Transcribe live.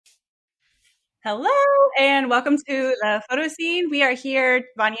Hello and welcome to the photo scene. We are here,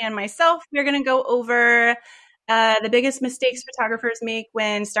 Vanya and myself. We're going to go over the biggest mistakes photographers make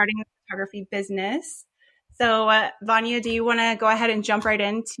when starting a photography business. So, Vanya, do you want to go ahead and jump right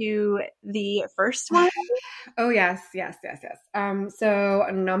into the first one? Oh, yes, yes, yes, yes. So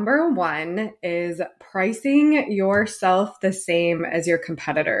number one is pricing yourself the same as your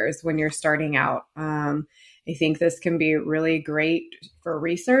competitors when you're starting out. I think this can be really great for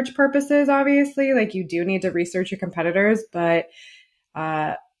research purposes, obviously. Like you do need to research your competitors, but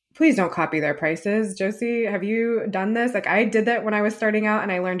uh, please don't copy their prices. Josie, have you done this? Like I did that when I was starting out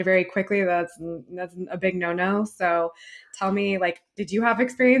and I learned very quickly that's a big no-no. So tell me, like, did you have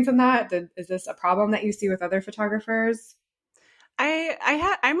experience in that? Is this a problem that you see with other photographers?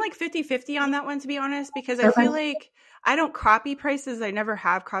 I'm like 50-50 on that one, to be honest, because I Okay. feel like I don't copy prices. I never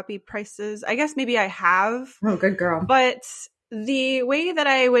have copied prices. I guess maybe I have. Oh, good girl. But the way that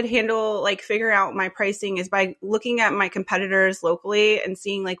I would handle, like, figure out my pricing is by looking at my competitors locally and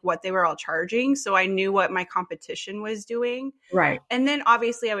seeing like what they were all charging. So I knew what my competition was doing. Right. And then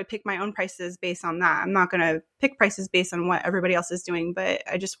obviously I would pick my own prices based on that. I'm not going to pick prices based on what everybody else is doing, but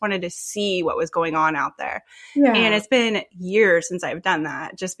I just wanted to see what was going on out there. And Yeah. it's been years since I've done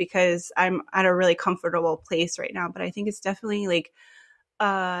that just because I'm at a really comfortable place right now. But I think it's definitely like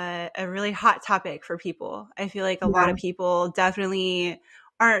a really hot topic for people. I feel like a lot Yeah. of people definitely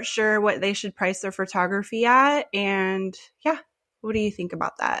aren't sure what they should price their photography at. And yeah, what do you think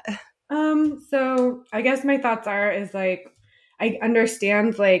about that? So I guess my thoughts are is like I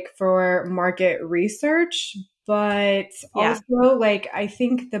understand like for market research, but Yeah. also like I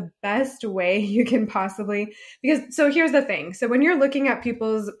think the best way you can possibly because so here's the thing. So when you're looking at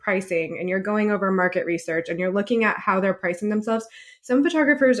people's pricing and you're going over market research and you're looking at how they're pricing themselves, some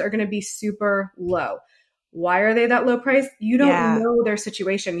photographers are going to be super low. Why are they that low price? You don't Yeah. know their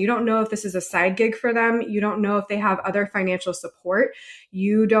situation. You don't know if this is a side gig for them. You don't know if they have other financial support.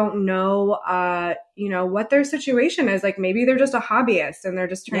 You don't know, what their situation is. Like maybe they're just a hobbyist and they're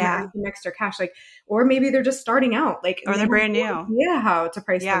just trying to earn Yeah. some extra cash. Like, or maybe they're just starting out, like, and Or they they're have brand no new. idea how to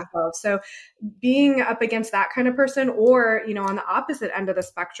price Yeah. themselves. So being up against that kind of person, or, on the opposite end of the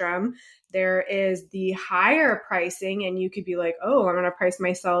spectrum, there is the higher pricing and you could be like, oh, I'm going to price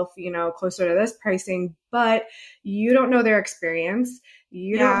myself, closer to this pricing, but you don't know their experience.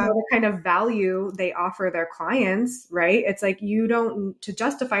 You don't know Yeah. the kind of value they offer their clients, right? It's like you don't to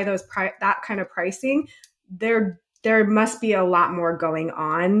justify that kind of pricing, there must be a lot more going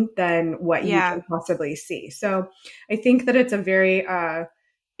on than what you Yeah. can possibly see. So I think that it's a very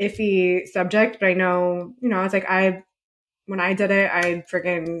iffy subject, but I know, it's like when I did it, I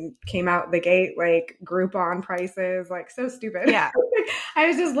freaking came out the gate like Groupon prices, like so stupid. Yeah. I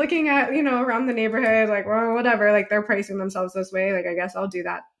was just looking at, around the neighborhood, like, well, whatever, like they're pricing themselves this way. Like, I guess I'll do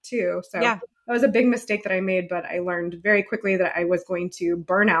that too. So Yeah. that was a big mistake that I made, but I learned very quickly that I was going to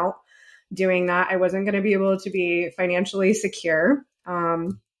burn out doing that. I wasn't going to be able to be financially secure.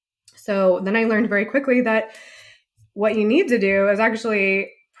 So then I learned very quickly that what you need to do is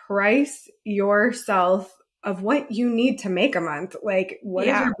actually price yourself of what you need to make a month. Like, what is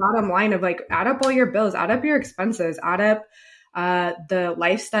Yeah. your bottom line of like, add up all your bills, add up your expenses, add up the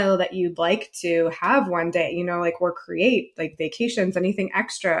lifestyle that you'd like to have one day, like, or create like vacations, anything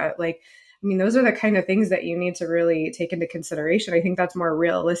extra. Like, I mean, those are the kind of things that you need to really take into consideration. I think that's more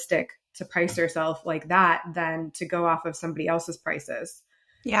realistic to price yourself like that than to go off of somebody else's prices.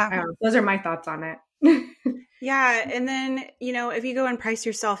 Yeah. I don't know. Those are my thoughts on it. Yeah. And then, if you go and price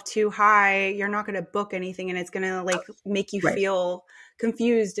yourself too high, you're not going to book anything and it's going to like make you Right. feel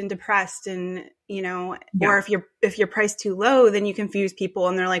confused and depressed and, or Yeah. if you're priced too low, then you confuse people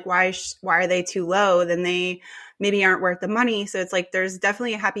and they're like, why are they too low? Then they maybe aren't worth the money. So it's like, there's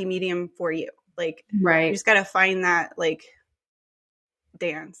definitely a happy medium for you. Like you Right. just got to find that like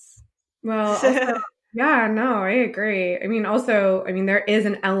dance. Well, also, yeah, no, I agree. I mean, also, I mean, there is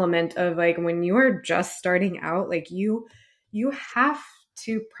an element of like when you are just starting out, like you have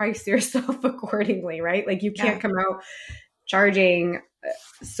to price yourself accordingly, right? Like you can't Yeah. come out charging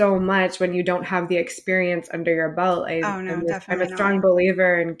so much when you don't have the experience under your belt. Oh no, I'm a definitely not. strong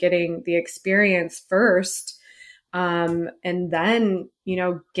believer in getting the experience first. And then,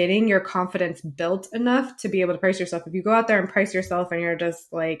 getting your confidence built enough to be able to price yourself. If you go out there and price yourself and you're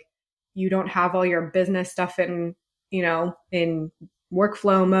just like, you don't have all your business stuff in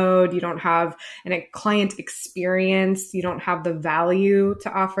workflow mode, you don't have a client experience, you don't have the value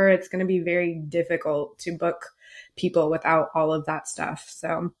to offer, it's going to be very difficult to book people without all of that stuff.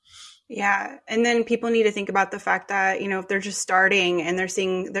 So Yeah. And then people need to think about the fact that, if they're just starting and they're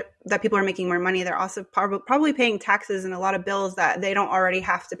seeing that people are making more money, they're also probably paying taxes and a lot of bills that they don't already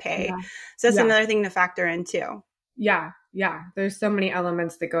have to pay. Yeah. So that's Yeah. another thing to factor in too. Yeah. Yeah. There's so many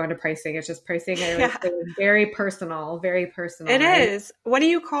elements that go into pricing. It's just pricing. Is very personal, very personal. It is. What do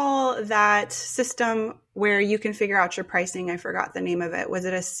you call that system where you can figure out your pricing? I forgot the name of it. Was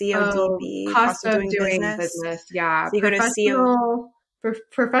it a CODB? Cost of doing business. Yeah. So you go to CO.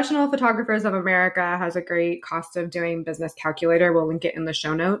 Professional Photographers of America has a great cost of doing business calculator. We'll link it in the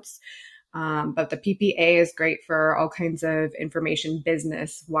show notes. But the PPA is great for all kinds of information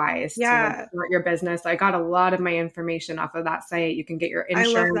business wise. Yeah. To start your business. I got a lot of my information off of that site. You can get your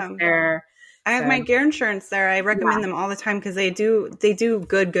insurance there. I have my gear insurance there. I recommend them all the time because they do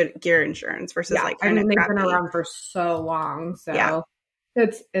good gear insurance versus they've been around for so long. So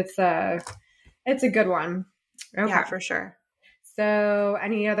it's a good one. Okay. Yeah, for sure. So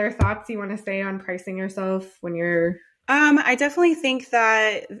any other thoughts you want to say on pricing yourself when you're... I definitely think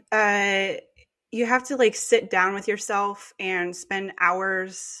that you have to sit down with yourself and spend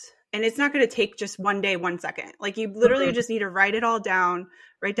hours, and it's not going to take just one day, 1 second. You literally just need to write it all down,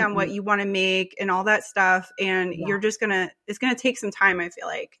 write down what you want to make and all that stuff. And you're just it's going to take some time, I feel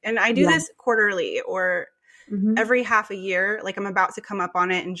like. And I do this quarterly or every half a year. I'm about to come up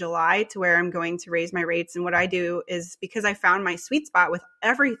on it in July to where I'm going to raise my rates. And what I do is, because I found my sweet spot with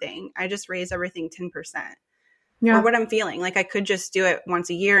everything, I just raise everything 10%. Yeah. Or what I'm feeling. I could just do it once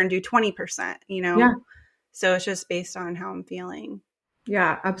a year and do 20%, Yeah. So it's just based on how I'm feeling.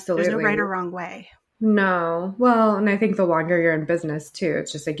 Yeah, absolutely. There's no right or wrong way. No. Well, and I think the longer you're in business too,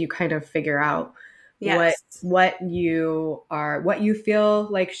 it's just you kind of figure out what you feel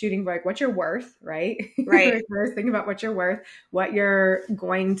like shooting for, what you're worth, right? Right. First, think about what you're worth, what you're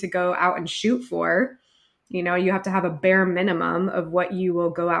going to go out and shoot for. You have to have a bare minimum of what you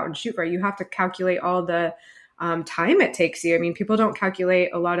will go out and shoot for. You have to calculate all the time it takes you. I mean, people don't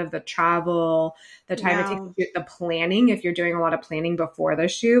calculate a lot of the travel, the time it takes to shoot, the planning. If you're doing a lot of planning before the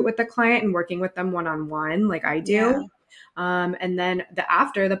shoot with the client and working with them one-on-one, like I do. Yeah. And then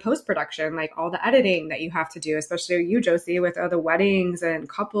the post-production, all the editing that you have to do, especially you, Josie, with all the weddings and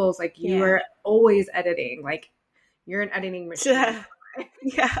couples, you are always editing. You're an editing machine.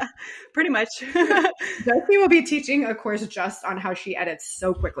 Yeah, pretty much. Josie will be teaching a course just on how she edits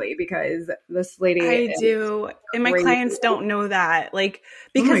so quickly because this lady. I do. And my clients don't know that.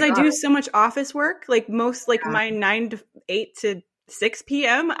 Because I do so much office work, my 9 to 8 to 6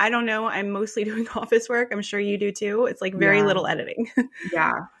 p.m. I don't know. I'm mostly doing office work. I'm sure you do too. It's very little editing.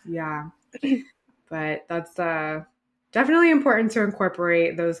 Yeah. But that's definitely important to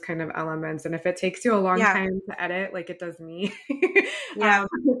incorporate those kind of elements. And if it takes you a long time to edit, like it does me,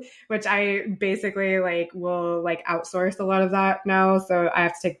 which I basically will outsource a lot of that now. So I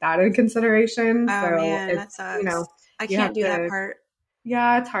have to take that into consideration. Oh man, that sucks. I can't do that part.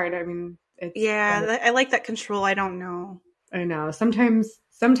 Yeah, it's hard. I mean, I like that control. I don't know. I know. Sometimes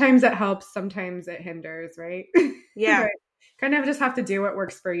it helps. Sometimes it hinders, right? Yeah. Kind of just have to do what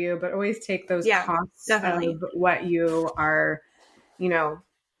works for you, but always take those costs definitely. of what you are,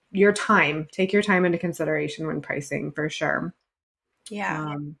 your time. Take your time into consideration when pricing, for sure.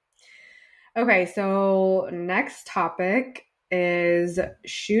 Yeah. Okay, so next topic is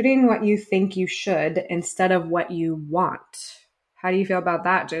shooting what you think you should instead of what you want. How do you feel about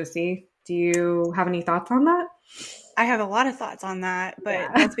that, Josie? Do you have any thoughts on that? I have a lot of thoughts on that, but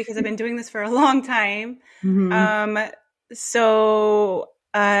that's because I've been doing this for a long time. Mm-hmm. So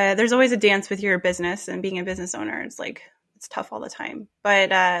there's always a dance with your business, and being a business owner, it's tough all the time.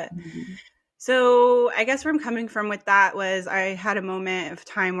 But so I guess where I'm coming from with that was I had a moment of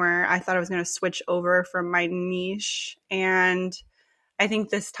time where I thought I was going to switch over from my niche. And I think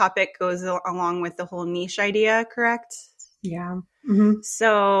this topic goes along with the whole niche idea, correct? Yeah. Mm-hmm.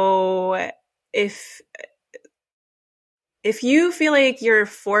 So if you feel like you're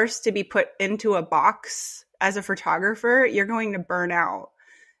forced to be put into a box as a photographer, you're going to burn out.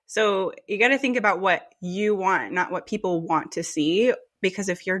 So you got to think about what you want, not what people want to see. Because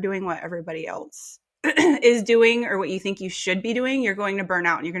if you're doing what everybody else is doing or what you think you should be doing, you're going to burn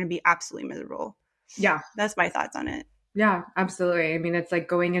out and you're going to be absolutely miserable. Yeah. That's my thoughts on it. Yeah, absolutely. I mean, it's like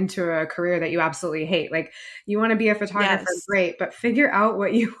going into a career that you absolutely hate. You want to be a photographer, great, but figure out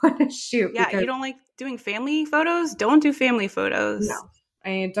what you want to shoot. Yeah, you don't like doing family photos? Don't do family photos.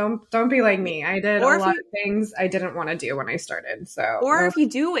 No. Don't be like me. I did a lot of things I didn't want to do when I started. Or if you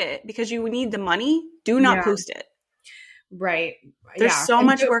do it because you need the money, do not post it. Right. There's so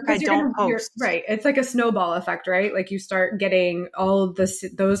much work I don't post. Right. It's like a snowball effect, right? You start getting all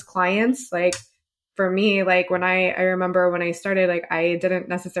those clients, for me, like when I remember when I started, like I didn't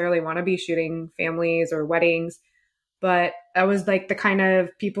necessarily want to be shooting families or weddings, but that was like the kind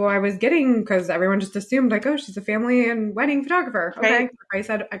of people I was getting because everyone just assumed like, oh, she's a family and wedding photographer. Okay. Right. I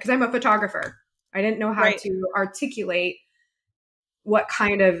said, because I'm a photographer. I didn't know how Right. to articulate what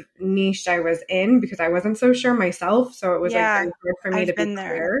kind of niche I was in because I wasn't so sure myself. So it was like very hard for me I've to be been there.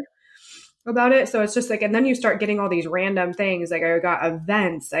 clear about it. So it's just like, and then you start getting all these random things. Like I got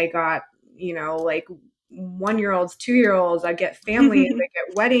events, I got, you know, like 1-year-olds, 2-year-olds, I'd get families, I'd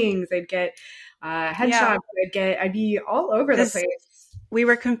get weddings, I'd get headshots, I'd be all over the place. We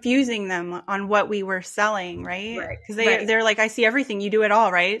were confusing them on what we were selling, right? Because Right. they're like, I see everything. You do it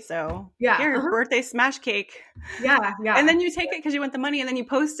all, right? So here, birthday smash cake. Yeah. And then you take it because you want the money and then you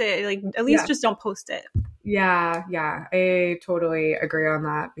post it. Like, at least just don't post it. Yeah. I totally agree on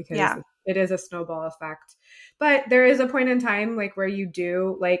that because it is a snowball effect. But there is a point in time like where you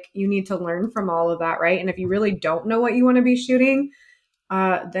do, like you need to learn from all of that, right? And if you really don't know what you want to be shooting,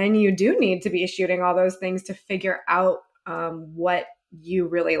 then you do need to be shooting all those things to figure out what you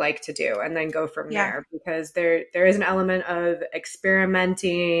really like to do and then go from there, because there is an element of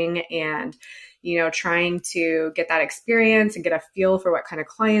experimenting and, you know, trying to get that experience and get a feel for what kind of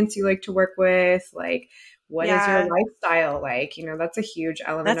clients you like to work with. Like, what is your lifestyle like? You know, that's a huge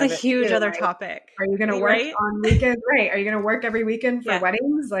element. That's a huge other topic. Are you going to work on weekends? Right. Are you going to work every weekend for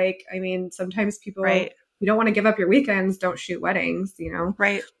weddings? Like, I mean, sometimes people, you don't want to give up your weekends, don't shoot weddings, you know?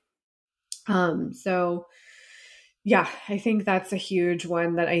 Right. So yeah, I think that's a huge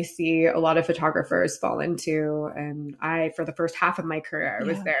one that I see a lot of photographers fall into. And for the first half of my career, I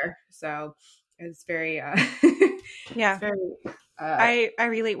was there. So it's very, it's very, I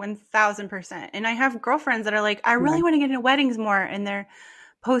relate 1000%. And I have girlfriends that are like, I really want to get into weddings more. And they're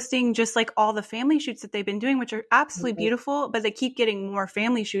posting just like all the family shoots that they've been doing, which are absolutely beautiful, but they keep getting more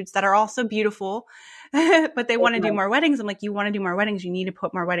family shoots that are also beautiful, but they want to do more weddings. I'm like, you want to do more weddings, you need to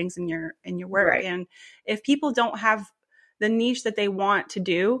put more weddings in your work. Right. And if people don't have the niche that they want to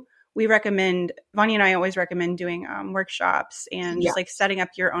do, we recommend, Vanya and I always recommend doing workshops and just like setting up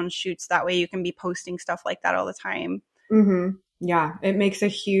your own shoots. That way you can be posting stuff like that all the time. Mm-hmm. Yeah, it makes a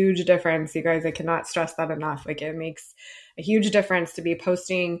huge difference, you guys. I cannot stress that enough. Like, it makes a huge difference to be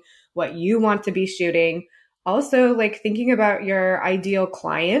posting what you want to be shooting. Also, like thinking about your ideal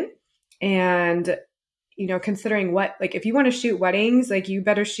client and, you know, considering what, like, if you want to shoot weddings, like you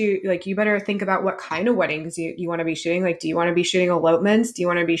better think about what kind of weddings you want to be shooting. Like, do you want to be shooting elopements? Do you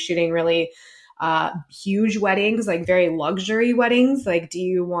want to be shooting really huge weddings, like very luxury weddings? Like, do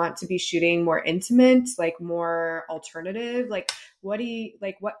you want to be shooting more intimate, like more alternative? Like,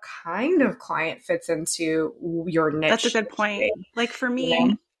 what kind of client fits into your niche? That's a good point. Like for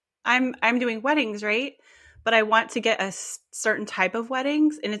me, I'm doing weddings, right? But I want to get a certain type of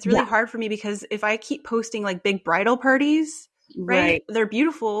weddings. And it's really hard for me because if I keep posting like big bridal parties, right? They're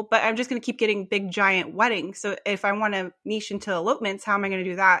beautiful, but I'm just going to keep getting big, giant weddings. So if I want to niche into elopements, how am I going to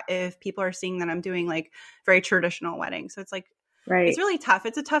do that if people are seeing that I'm doing like very traditional weddings? So it's like, it's really tough.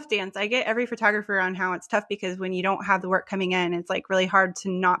 It's a tough dance. I get every photographer on how it's tough because when you don't have the work coming in, it's like really hard to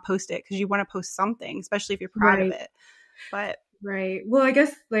not post it because you want to post something, especially if you're proud of it. But well, I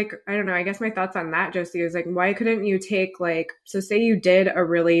guess like, I don't know, I guess my thoughts on that, Josie, is like, why couldn't you take like, so say you did a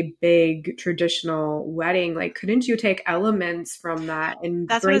really big traditional wedding, like couldn't you take elements from that and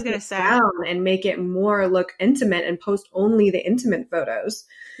that's what I was going to say and make it more look intimate and post only the intimate photos?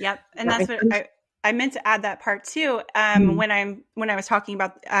 Yep. And that's what I meant to add that part too. When I was talking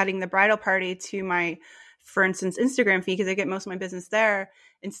about adding the bridal party to my, for instance, Instagram feed, because I get most of my business there.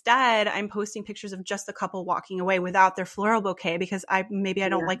 Instead, I'm posting pictures of just the couple walking away without their floral bouquet because I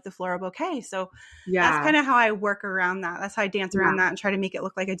don't like the floral bouquet. So that's kind of how I work around that. That's how I dance around that and try to make it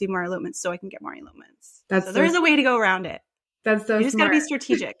look like I do more elopements so I can get more elopements. So there is a way to go around it. That's so you just got to be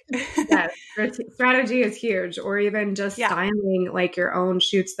strategic. Yes, strategy is huge. Or even just styling like your own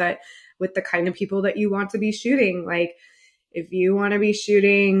shoots that with the kind of people that you want to be shooting. Like, if you want to be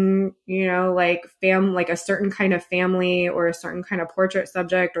shooting, you know, like like a certain kind of family or a certain kind of portrait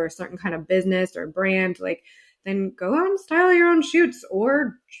subject or a certain kind of business or brand, like then go out and style your own shoots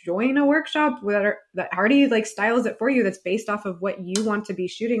or join a workshop that already like styles it for you. That's based off of what you want to be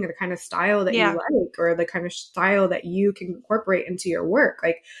shooting or the kind of style that you like or the kind of style that you can incorporate into your work.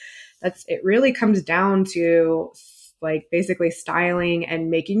 Like it really comes down to like basically styling and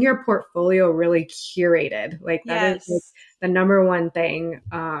making your portfolio really curated. Like that is like the number one thing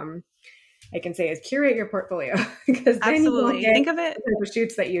I can say is curate your portfolio because then you won't get think of it the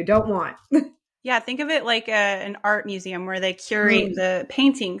shoots that you don't want. Yeah, think of it like an art museum where they curate the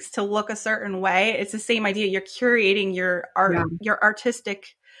paintings to look a certain way. It's the same idea. You're curating your art, your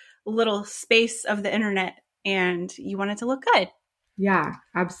artistic little space of the internet and you want it to look good. Yeah,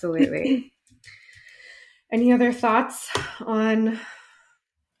 absolutely. Any other thoughts on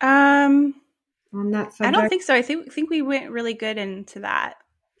that subject? I don't think so. I think we went really good into that.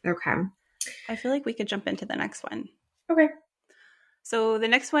 Okay. I feel like we could jump into the next one. Okay. So the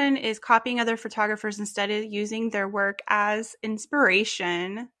next one is copying other photographers instead of using their work as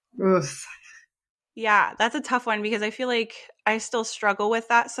inspiration. Oof. Yeah, that's a tough one because I feel like I still struggle with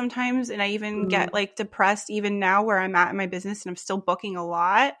that sometimes. And I even get like depressed even now where I'm at in my business and I'm still booking a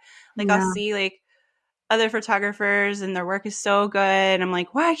lot. Like I'll see like other photographers and their work is so good. And I'm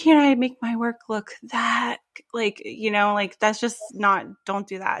like, why can't I make my work look that like, you know, like that's just not, don't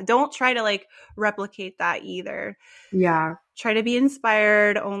do that. Don't try to like replicate that either. Yeah. Try to be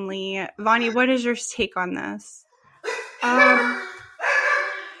inspired only. Vanya, what is your take on this?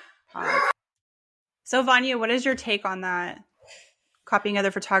 So Vanya, what is your take on that? Copying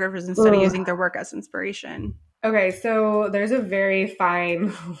other photographers instead of using their work as inspiration. Okay, so there's a very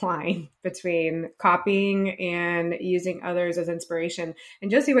fine line between copying and using others as inspiration. And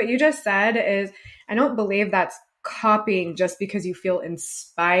Josie, what you just said is, I don't believe that's copying just because you feel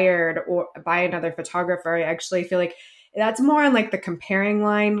inspired or by another photographer. I actually feel like that's more on like the comparing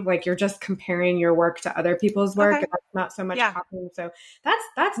line, like you're just comparing your work to other people's work. Okay. That's not so much copying. So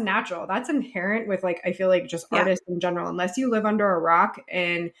that's natural. That's inherent with like, I feel like just artists in general, unless you live under a rock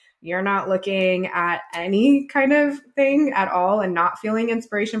and you're not looking at any kind of thing at all and not feeling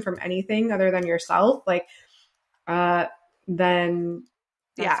inspiration from anything other than yourself, like, then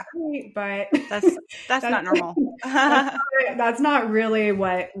that's great, but that's not normal. That's not really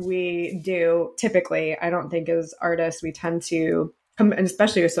what we do typically. I don't think as artists we tend to, and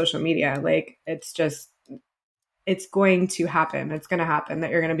especially with social media, like it's going to happen. It's going to happen that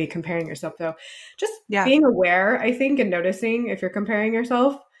you're going to be comparing yourself. So just being aware, I think, and noticing if you're comparing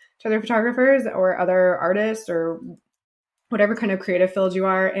yourself to other photographers or other artists or whatever kind of creative field you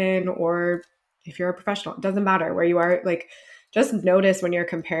are in, or if you're a professional, it doesn't matter where you are, like just notice when you're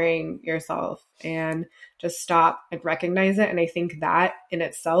comparing yourself and just stop and recognize it. And I think that in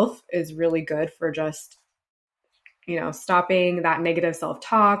itself is really good for just, you know, stopping that negative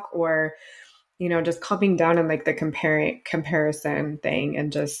self-talk or, you know, just calming down on like the comparison thing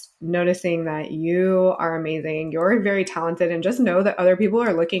and just noticing that you are amazing. You're very talented, and just know that other people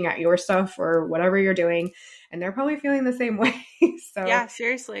are looking at your stuff or whatever you're doing and they're probably feeling the same way. So yeah,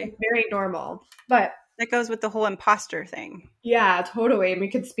 seriously. It's very normal. But that goes with the whole imposter thing. Yeah, totally. And we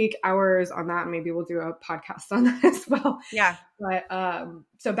could speak hours on that. And maybe we'll do a podcast on that as well. Yeah. But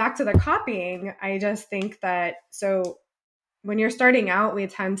so back to the copying, I just think that, so when you're starting out, we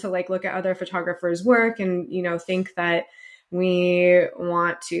tend to like look at other photographers' work and, you know, think that we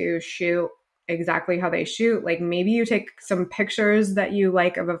want to shoot exactly how they shoot. Like maybe you take some pictures that you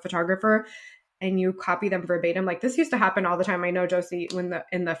like of a photographer and you copy them verbatim. Like this used to happen all the time. I know, Josie,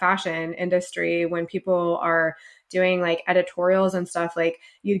 in the fashion industry, when people are doing like editorials and stuff, like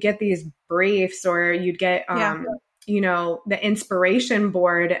you'd get these briefs or you'd get, you know, the inspiration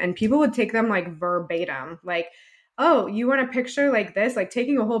board, and people would take them like verbatim. Like, oh, you want a picture like this, like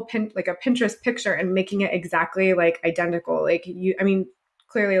taking a whole like a Pinterest picture and making it exactly like identical. Like I mean,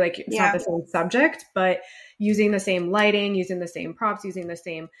 clearly like it's not the same subject, but using the same lighting, using the same props, using the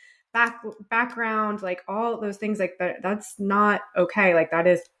same background, like all those things like that, that's not okay. Like that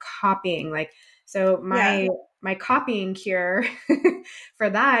is copying. Like, so my copying cure for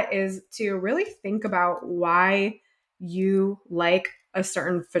that is to really think about why you like a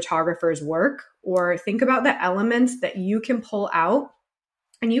certain photographer's work, or think about the elements that you can pull out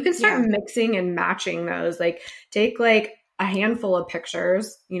and you can start mixing and matching those. Like take like a handful of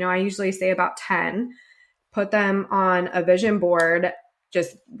pictures, you know, I usually say about 10, put them on a vision board,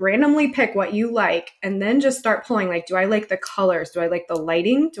 just randomly pick what you like, and then just start pulling. Like, do I like the colors? Do I like the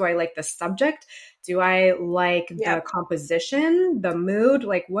lighting? Do I like the subject? Do I like the composition, the mood?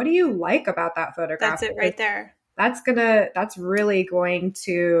 Like, what do you like about that photograph? That's it right there. That's really going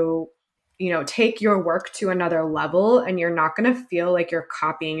to, you know, take your work to another level, and you're not going to feel like you're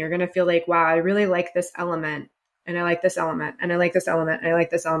copying. You're going to feel like, wow, I really like this element, and I like this element, and I like this element, and I like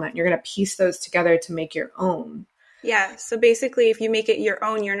this element. You're going to piece those together to make your own. Yeah. So basically, if you make it your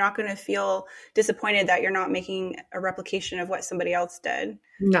own, you're not going to feel disappointed that you're not making a replication of what somebody else did.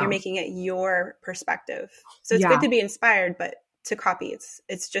 No. You're making it your perspective. So it's good to be inspired, but to copy,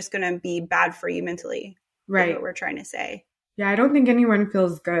 it's just going to be bad for you mentally. Right. Is what we're trying to say. Yeah. I don't think anyone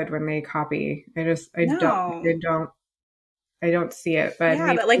feels good when they copy. I don't see it. But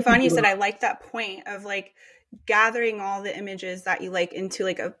yeah, but like Vanya said, I like that point of like, gathering all the images that you like into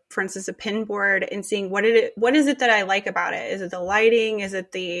like for instance, a pin board, and seeing what is it that I like about it? Is it the lighting? Is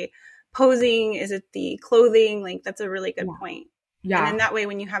it the posing? Is it the clothing? Like, that's a really good point. Yeah. And then that way,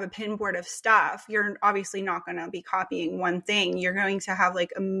 when you have a pin board of stuff, you're obviously not going to be copying one thing. You're going to have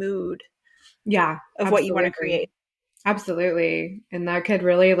like a mood of what you want to create. Absolutely. And that could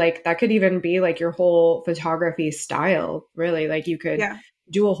really that could even be like your whole photography style, really. Like you could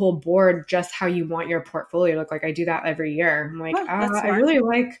do a whole board just how you want your portfolio to look like. I do that every year. I'm like, I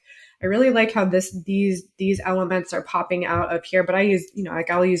really like how these elements are popping out up here, but I use,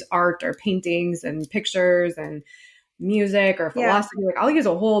 I'll use art or paintings and pictures and music or philosophy. Like I'll use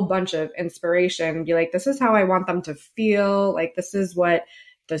a whole bunch of inspiration and be like, this is how I want them to feel. Like, this is what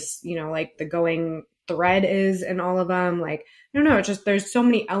this, like the going thread is in all of them. Like, I don't know. It's just, there's so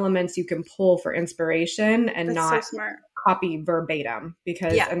many elements you can pull for inspiration and That's not so smart. copy verbatim,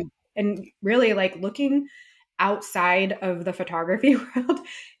 because, and really like looking outside of the photography world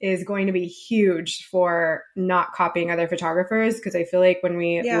is going to be huge for not copying other photographers. Because I feel like when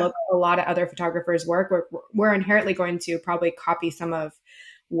we look at a lot of other photographers' work, we're inherently going to probably copy some of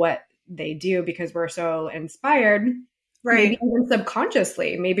what they do because we're so inspired. Right. Maybe even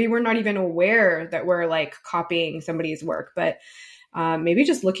subconsciously. Maybe we're not even aware that we're like copying somebody's work, but maybe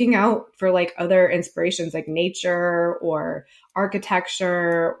just looking out for like other inspirations like nature or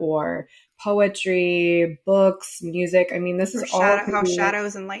architecture or poetry, books, music. I mean, this is all how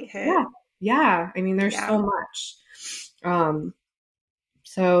shadows and light hit. Yeah. I mean, there's so much.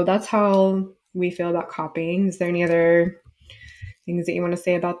 So that's how we feel about copying. Is there any other things that you want to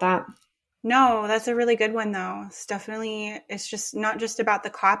say about that? No, that's a really good one though. It's just not just about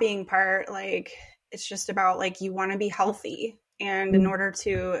the copying part. Like, it's just about like, you want to be healthy. And in order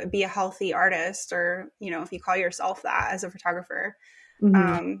to be a healthy artist, or, if you call yourself that as a photographer,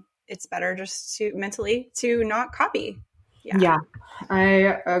 it's better just to mentally to not copy. Yeah,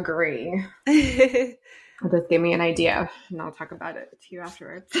 I agree. This gave me an idea, and I'll talk about it to you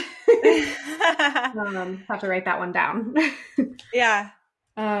afterwards. Have to write that one down. Yeah.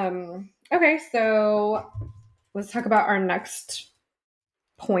 Okay, so let's talk about our next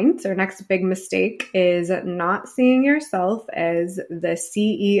point. Our next big mistake is not seeing yourself as the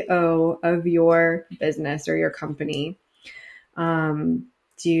CEO of your business or your company.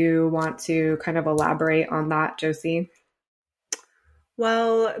 Do you want to kind of elaborate on that, Josie?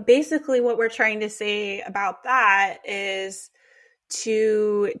 Well, basically what we're trying to say about that is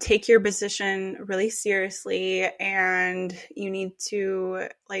to take your position really seriously, and you need to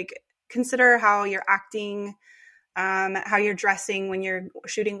like consider how you're acting, how you're dressing when you're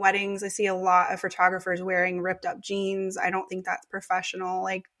shooting weddings. I see a lot of photographers wearing ripped up jeans. I don't think that's professional.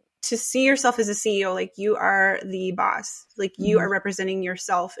 Like, to see yourself as a CEO, like you are the boss, like you are representing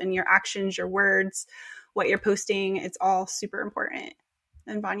yourself and your actions, your words, what you're posting. It's all super important.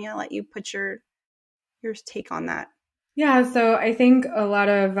 And Vanya, I'll let you put your take on that. Yeah. So I think a lot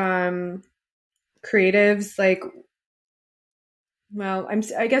of creatives, like, well,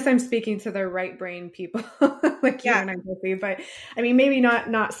 I guess I'm speaking to the right brain people like you and I, Josie, but I mean, maybe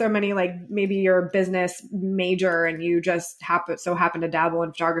not so many, like maybe you're a business major and you just happen to dabble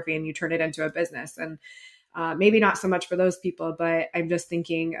in photography and you turn it into a business. And maybe not so much for those people, but I'm just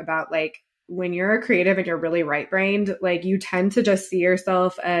thinking about like, when you're a creative and you're really right-brained, like you tend to just see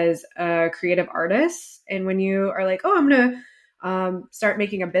yourself as a creative artist. And when you are like, oh, I'm going to start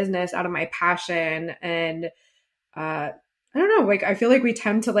making a business out of my passion, and I don't know, like I feel like we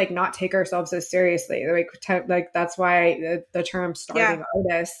tend to like not take ourselves as seriously. Like that's why the term starving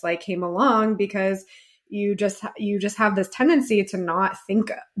artist like came along, because you just have this tendency to not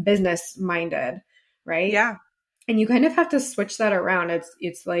think business minded, right? Yeah. And you kind of have to switch that around.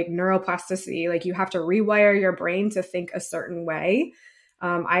 It's like neuroplasticity. Like you have to rewire your brain to think a certain way.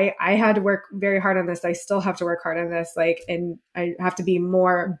 I had to work very hard on this. I still have to work hard on this. Like, and I have to be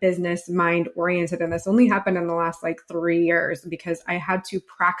more business mind oriented. And this only happened in the last like 3 years, because I had to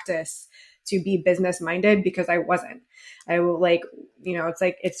practice to be business minded, because I wasn't. I will like, it's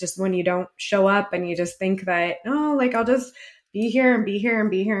like, it's just when you don't show up and you just think that, oh, like I'll just be here and be here and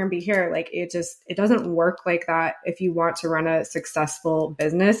be here and be here. Like it doesn't work like that. If you want to run a successful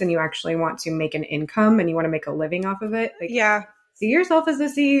business and you actually want to make an income and you want to make a living off of it, like, see yourself as the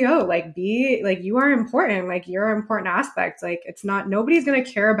CEO, like be like, you are important. Like you're an important aspect. Like it's not, nobody's going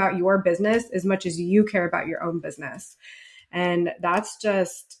to care about your business as much as you care about your own business. And that's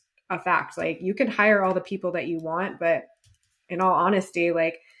just a fact. Like you can hire all the people that you want, but in all honesty,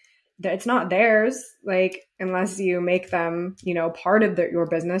 like it's not theirs, like unless you make them, part of your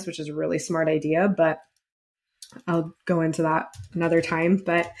business, which is a really smart idea. But I'll go into that another time,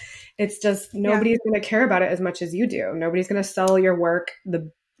 but it's just nobody's going to care about it as much as you do. Nobody's going to sell your work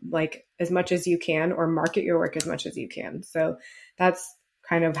as much as you can or market your work as much as you can. So that's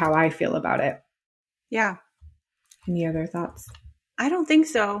kind of how I feel about it. Yeah. Any other thoughts? I don't think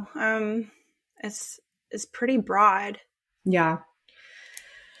so. It's pretty broad. Yeah.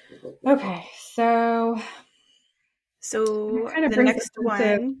 Okay. So the next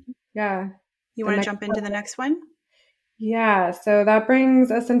one. Yeah. You want to jump into the next one? Yeah. So that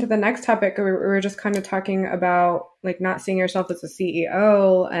brings us into the next topic. We were just kind of talking about like not seeing yourself as a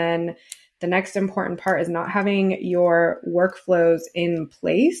CEO. And the next important part is not having your workflows in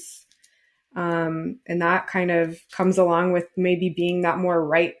place. And that kind of comes along with maybe being that more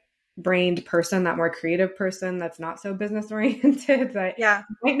right-brained person, that more creative person that's not so business-oriented, that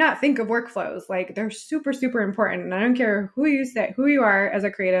might not think of workflows. Like they're super, super important. And I don't care who you are as a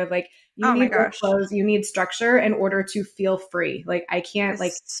creative, like you need workflows, you need structure in order to feel free. Like I can't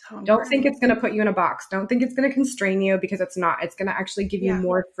don't think it's going to put you in a box. Don't think it's going to constrain you, because it's not. It's going to actually give you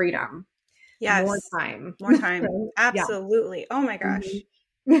more freedom. Yes. More time. Absolutely. Oh my gosh.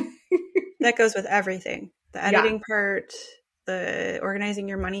 That goes with everything. The editing part, the organizing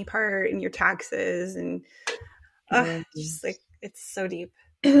your money part and your taxes, and just like it's so deep.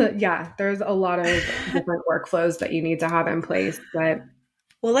 Yeah, there's a lot of different workflows that you need to have in place. But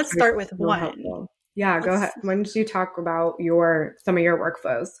let's start with one. Yeah, go ahead. Why don't you talk about some of your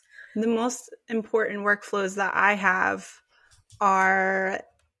workflows? The most important workflows that I have are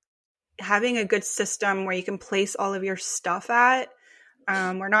having a good system where you can place all of your stuff at.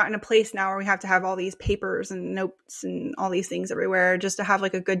 We're not in a place now where we have to have all these papers and notes and all these things everywhere, just to have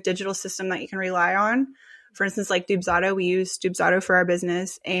like a good digital system that you can rely on. For instance, like Dubsado, we use Dubsado for our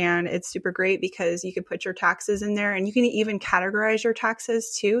business, and it's super great because you can put your taxes in there, and you can even categorize your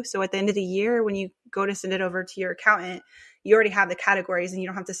taxes too. So at the end of the year, when you go to send it over to your accountant, you already have the categories, and you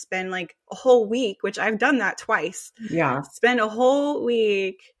don't have to spend like a whole week, which I've done that twice. Yeah. Spend a whole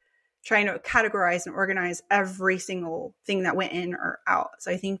week trying to categorize and organize every single thing that went in or out.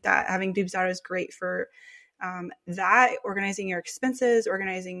 So I think that having Dubsado is great for that, organizing your expenses,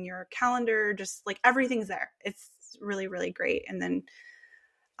 organizing your calendar, just like everything's there. It's really, really great. And then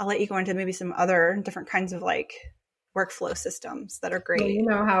I'll let you go into maybe some other different kinds of like workflow systems that are great. Well,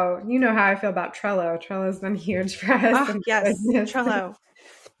 you know how I feel about Trello. Trello's been huge for us. Yes, Trello.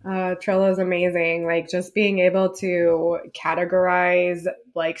 Trello is amazing. Like just being able to categorize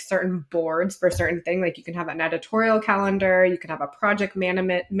like certain boards for certain thing. Like you can have an editorial calendar, you can have a project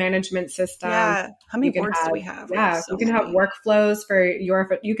management system. Yeah. How many boards do we have? Yeah. You can have workflows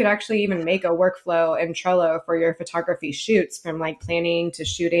you could actually even make a workflow in Trello for your photography shoots, from like planning to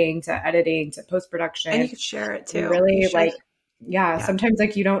shooting to editing to post-production. And you could share it too. Really sometimes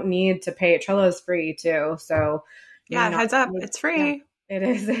like you don't need to pay. Trello is free too. So heads up, it's free. Yeah. It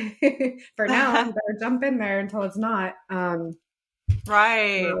is for now. Better jump in there until it's not.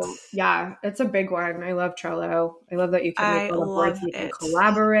 Right. So, yeah, it's a big one. I love Trello. I love that you can make all the boards. You can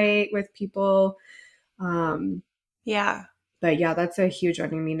collaborate with people. Yeah. But yeah, that's a huge one.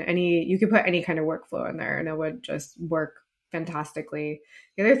 I mean, you could put any kind of workflow in there and it would just work fantastically.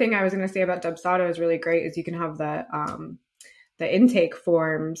 The other thing I was going to say about Dubsado is really great is you can have the intake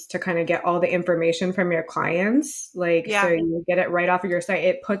forms to kind of get all the information from your clients. So you get it right off of your site.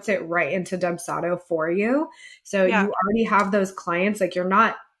 It puts it right into Dubsado for you. So you already have those clients. Like you're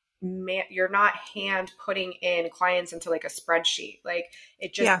not hand putting in clients into like a spreadsheet. Like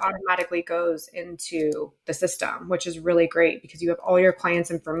it just automatically goes into the system, which is really great because you have all your clients'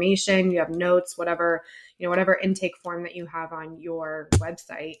 information, you have notes, whatever intake form that you have on your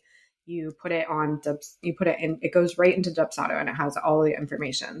website. You put it in, it goes right into Dubsado and it has all the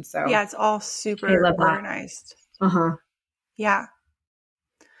information. So yeah, it's all super organized. Yeah.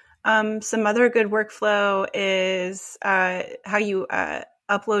 Some other good workflow is how you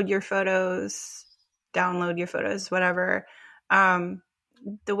upload your photos, download your photos, whatever.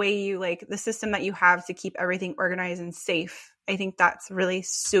 The way you the system that you have to keep everything organized and safe. I think that's really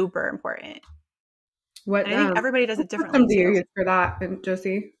super important. I think everybody does it differently. What system do you use for that,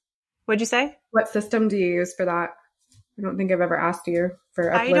 Josie? What'd you say? What system do you use for that? I don't think I've ever asked you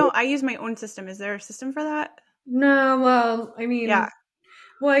for upload. I use my own system. Is there a system for that? No, well, I mean, yeah.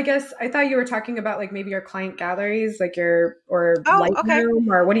 Well, I guess I thought you were talking about like maybe your client galleries, like Lightroom,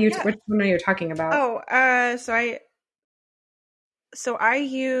 or what which one are you talking about? So I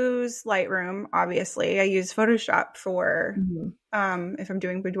use Lightroom, obviously. I use Photoshop for if I'm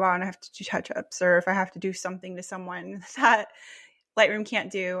doing boudoir and I have to do touch-ups, or if I have to do something to someone that Lightroom can't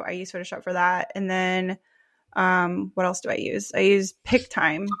do, I use Photoshop for that. And then what else do I use? I use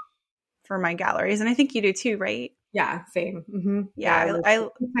PicTime for my galleries. And I think you do too, right? Yeah, same. Mm-hmm. Yeah.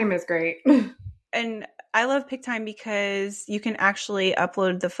 Time is great. And I love PicTime because you can actually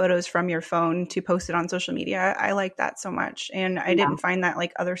upload the photos from your phone to post it on social media. I like that so much. And I didn't find that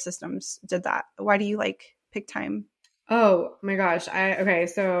like other systems did that. Why do you like PicTime? Oh my gosh. Okay.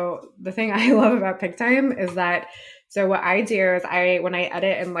 So the thing I love about PicTime is that, so what I do is when I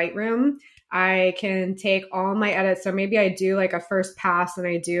edit in Lightroom, I can take all my edits. So maybe I do like a first pass and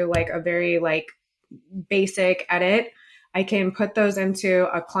I do like a very like basic edit. I can put those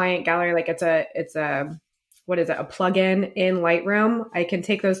into a client gallery. Like it's a, what is it? A plugin in Lightroom. I can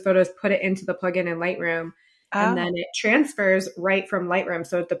take those photos, put it into the plugin in Lightroom, and then it transfers right from Lightroom.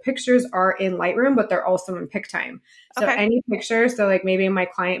 So the pictures are in Lightroom, but they're also in PicTime. So any picture, so like maybe my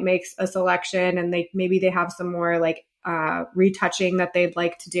client makes a selection and maybe they have some more like retouching that they'd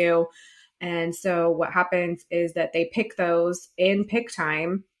like to do. And so what happens is that they pick those in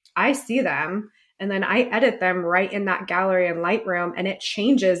PicTime. I see them. And then I edit them right in that gallery in Lightroom, and it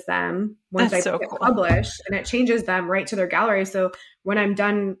changes them once I click publish, and it changes them right to their gallery. So when I'm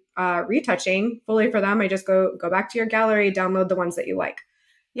done retouching fully for them, I just go back to your gallery, download the ones that you like.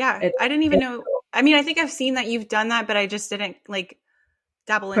 Yeah, I didn't even know. I mean, I think I've seen that you've done that, but I just didn't like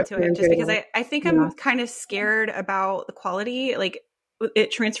dabble into it just because I think I'm kind of scared about the quality, like it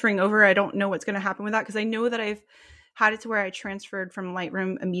transferring over. I don't know what's going to happen with that because I know that I've had it to where I transferred from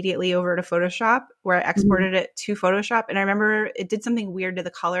Lightroom immediately over to Photoshop, where I exported it to Photoshop. And I remember it did something weird to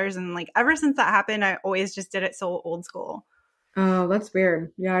the colors. And like ever since that happened, I always just did it so old school. Oh, that's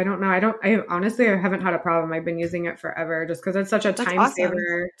weird. Yeah, I don't know. I honestly, I haven't had a problem. I've been using it forever just because it's such a time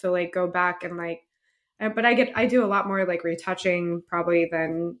saver to like go back and like, but I do a lot more like retouching probably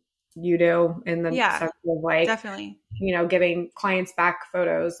than you do in the sense of like, definitely, giving clients back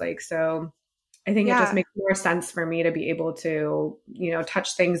photos. Like, so I think it just makes more sense for me to be able to,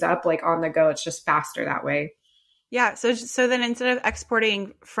 touch things up like on the go. It's just faster that way. Yeah. So then instead of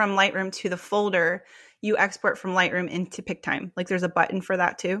exporting from Lightroom to the folder, you export from Lightroom into PicTime. Like there's a button for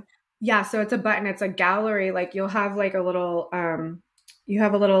that too. Yeah. So it's a button. It's a gallery. Like you'll have like a little,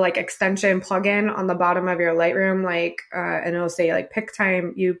 like extension plugin on the bottom of your Lightroom, like, and it'll say like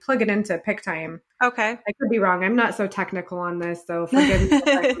PicTime. You plug it into PicTime. Okay. I could be wrong. I'm not so technical on this, so forgive me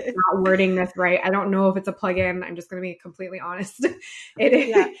if I'm not wording this right. I don't know if it's a plugin. I'm just going to be completely honest.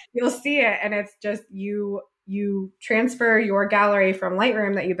 You'll see it, and it's just you transfer your gallery from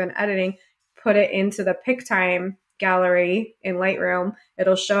Lightroom that you've been editing, put it into the PicTime gallery in Lightroom.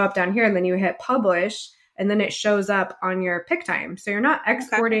 It'll show up down here, and then you hit publish, and then it shows up on your PicTime. So you're not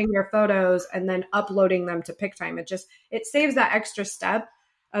exporting your photos and then uploading them to PicTime. It saves that extra step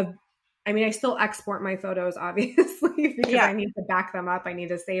of, I mean, I still export my photos, obviously, because I need to back them up. I need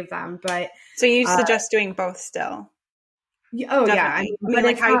to save them. But so you suggest doing both still? Oh, definitely. Yeah. I mean,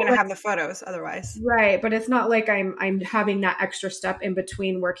 like, how are you going to have the photos otherwise? Right. But it's not like I'm having that extra step in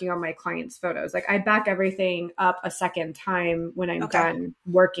between working on my client's photos. Like I back everything up a second time when I'm done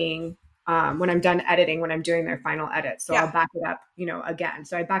working, when I'm done editing, when I'm doing their final edit. So I'll back it up, again.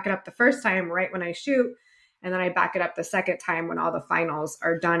 So I back it up the first time right when I shoot. And then I back it up the second time when all the finals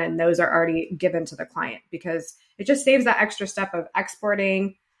are done and those are already given to the client, because it just saves that extra step of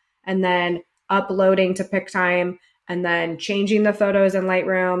exporting and then uploading to PicTime and then changing the photos in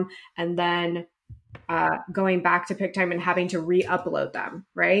Lightroom and then going back to PicTime and having to re-upload them,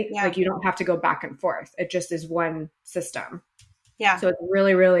 right? Yeah. Like you don't have to go back and forth. It just is one system. Yeah. So it's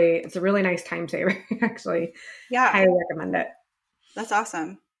it's a really nice time saver, actually. Yeah. I highly recommend it. That's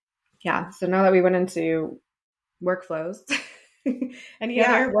awesome. Yeah. So now that we went into workflows, any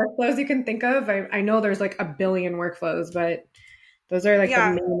other workflows you can think of? I know there's like a billion workflows, but those are like the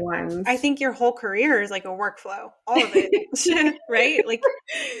main ones. I think your whole career is like a workflow, all of it, right? Like,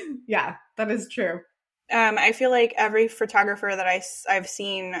 yeah, that is true. I feel like every photographer that I've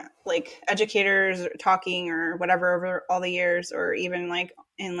seen, like educators talking or whatever over all the years, or even like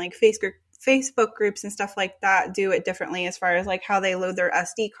in like Facebook groups and stuff like that, do it differently as far as like how they load their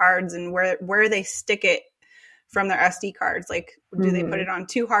SD cards and where they stick it from their SD cards. Like, do they put it on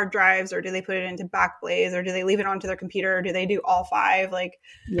 2 hard drives, or do they put it into Backblaze, or do they leave it onto their computer, or do they do all 5? Like,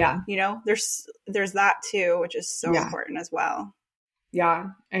 there's that too, which is so important as well. Yeah.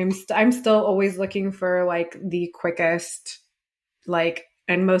 I'm still always looking for like the quickest, like,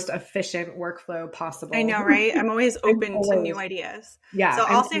 and most efficient workflow possible. I know, right? I'm always open to new ideas. Yeah. So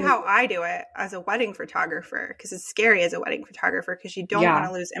I'll say how I do it as a wedding photographer, because it's scary as a wedding photographer because you don't want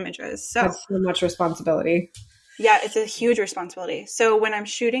to lose images. So that's so much responsibility. Yeah, it's a huge responsibility. So when I'm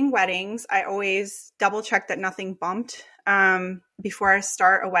shooting weddings, I always double check that nothing bumped. Before I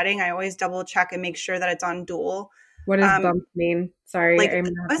start a wedding, I always double check and make sure that it's on dual What does bump mean? Sorry. Like,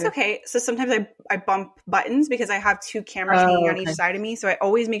 it's okay. So sometimes I bump buttons because I have two cameras hanging on each side of me. So I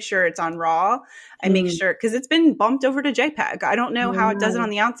always make sure it's on RAW. I make sure, because it's been bumped over to JPEG. I don't know how it does it on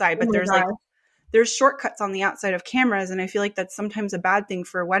the outside, but there's shortcuts on the outside of cameras. And I feel like that's sometimes a bad thing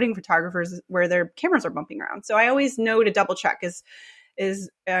for wedding photographers where their cameras are bumping around. So I always know to double check is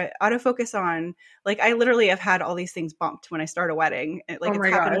autofocus on. Like, I literally have had all these things bumped when I start a wedding. It's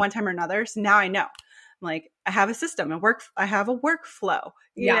happened one time or another. So now I know. Like, I have a system, I have a workflow,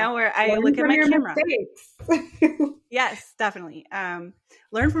 you know, where I look at my camera. Yes, definitely.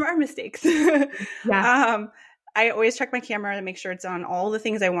 Learn from our mistakes. I always check my camera to make sure it's on all the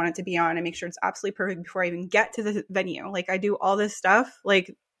things I want it to be on and make sure it's absolutely perfect before I even get to the venue. Like, I do all this stuff.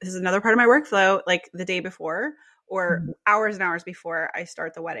 Like, this is another part of my workflow, like the day before or hours and hours before I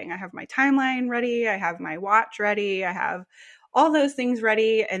start the wedding. I have my timeline ready. I have my watch ready. I have all those things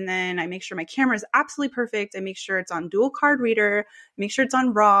ready. And then I make sure my camera is absolutely perfect. I make sure it's on dual card reader, make sure it's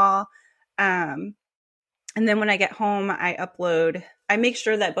on RAW. And then when I get home, I make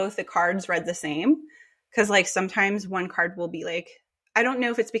sure that both the cards read the same. Cause like sometimes one card will be like, I don't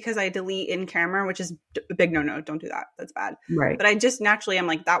know if it's because I delete in camera, which is a big no, don't do that. That's bad. Right. But I just naturally, I'm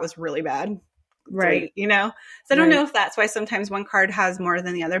like, that was really bad. Right. You know? So I don't know if that's why sometimes one card has more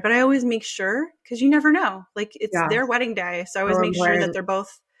than the other, but I always make sure, because you never know. Like, it's their wedding day. So I always make sure that they're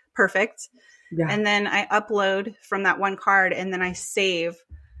both perfect. Yeah. And then I upload from that one card and then I save.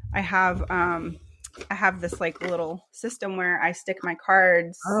 I have this like little system where I stick my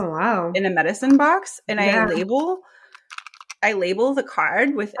cards in a medicine box and I label the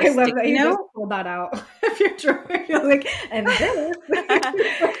card with a sticky note. Pull that out if you're drawing. You're like, and this.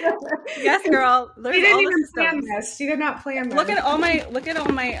 Yes, girl. She didn't even plan this. She did not plan this. Look at all my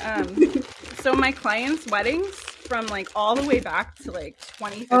so my clients' weddings from like all the way back to like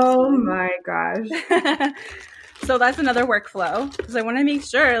 2015. Oh my gosh. So that's another workflow because I want to make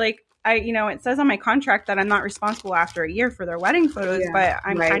sure, like, it says on my contract that I'm not responsible after a year for their wedding photos, but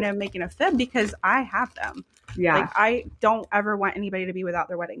I'm kind of making a fib because I have them. Yeah. Like, I don't ever want anybody to be without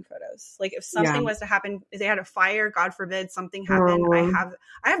their wedding photos. Like, if something was to happen, if they had a fire, God forbid, something happened,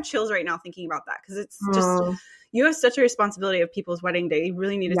 I have chills right now thinking about that because it's just, you have such a responsibility of people's wedding day. You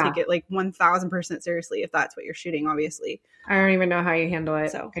really need to take it like 1000% seriously if that's what you're shooting, obviously. I don't even know how you handle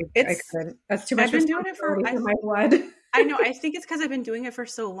it. So I couldn't. That's too much. I've been doing it for my blood. I know. I think it's because I've been doing it for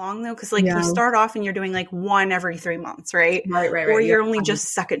so long, though. Because you start off and you're doing like one every 3 months, right? Right. Or you're only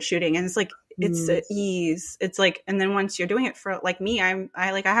just second shooting, and it's like it's an ease. It's like, and then once you're doing it for like me, I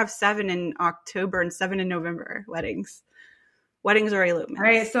have 7 in October and 7 in November weddings. Weddings are elopements. All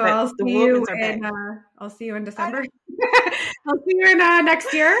right, so I'll see you in December. I'll see you in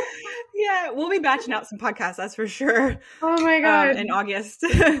next year. Yeah, we'll be batching out some podcasts, that's for sure. Oh my god, in August.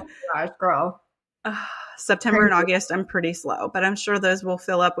 Oh gosh, girl. September and August, I'm pretty slow, but I'm sure those will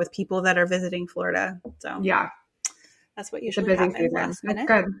fill up with people that are visiting Florida. So yeah, that's what usually happens last minute.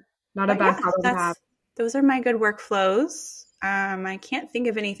 That's good. Not a bad problem to have. Those are my good workflows. I can't think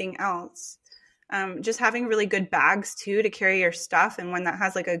of anything else. Just having really good bags too to carry your stuff, and one that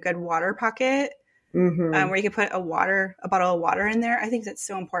has like a good water pocket, where you can put a bottle of water in there. I think that's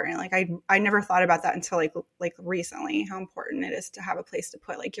so important. Like I never thought about that until like recently, how important it is to have a place to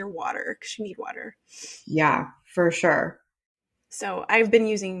put like your water, because you need water. Yeah, for sure. So I've been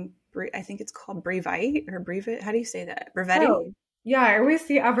using, I think it's called Brevite or Brevite. How do you say that? Brevite? Oh, yeah, I always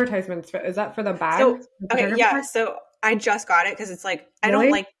see advertisements. Is that for the bag? So, okay, yeah. So I just got it because it's like,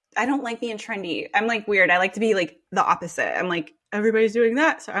 really? I don't like being trendy. I'm like weird. I like to be like the opposite. I'm like, everybody's doing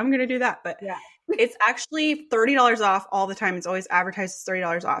that, so I'm going to do that. But it's actually $30 off all the time. It's always advertised as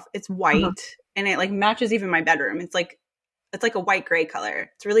 $30 off. It's white and it like matches even my bedroom. It's like a white gray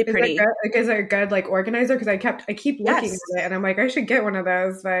color. It's really pretty. Is it a good like organizer? Because I keep looking at it and I'm like, I should get one of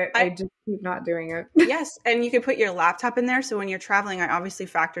those, but I just keep not doing it. Yes, and you can put your laptop in there. So when you're traveling, I obviously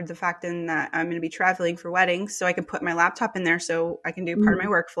factored the fact in that I'm going to be traveling for weddings, so I can put my laptop in there so I can do part of my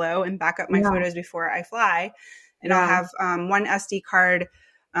workflow and back up my photos before I fly. And I'll have one SD card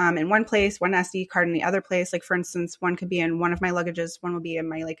in one place, one SD card in the other place. Like for instance, one could be in one of my luggages, one will be in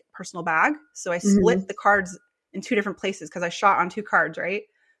my like personal bag. So I split the cards in 2 different places because I shot on 2 cards, right?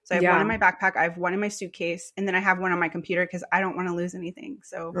 So I have one in my backpack, I have one in my suitcase, and then I have one on my computer because I don't want to lose anything.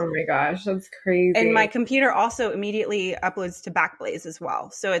 So oh my gosh, that's crazy. And my computer also immediately uploads to Backblaze as well.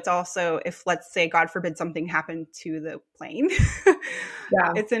 So it's also, if let's say, God forbid, something happened to the plane,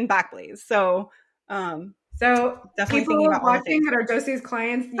 it's in Backblaze. So definitely people thinking about watching that are Josie's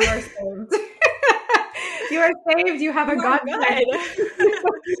clients, you are saved. You are saved. You have a God.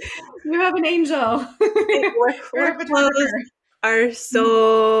 You have an angel. Workflows are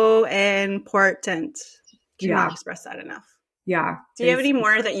so important. Yeah. cannot express that enough. Yeah. Do you have any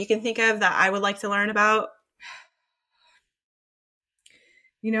more that you can think of that I would like to learn about?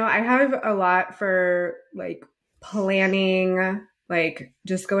 I have a lot for like planning, like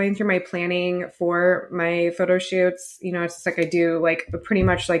just going through my planning for my photo shoots. It's just like I do like pretty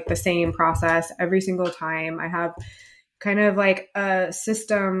much like the same process every single time. I have kind of like a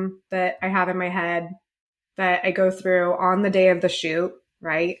system that I have in my head that I go through on the day of the shoot,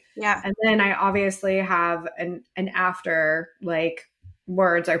 right? Yeah. And then I obviously have an after like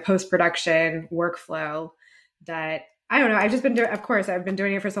words or post-production workflow that I don't know. I've just been doing, of course, I've been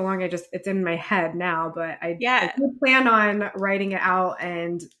doing it for so long. It's in my head now, but I do plan on writing it out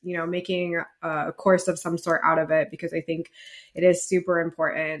and, making a course of some sort out of it, because I think it is super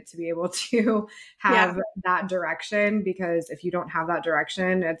important to be able to have that direction, because if you don't have that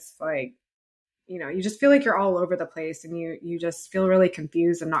direction, it's like, you just feel like you're all over the place, and you just feel really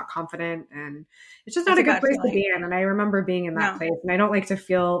confused and not confident, and it's just not a good place to be in. And I remember being in that place, and I don't like to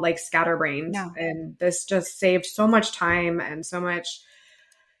feel like scatterbrained. And this just saved so much time and so much,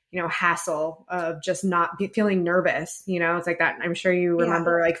 hassle of just not feeling nervous. It's like that. I'm sure you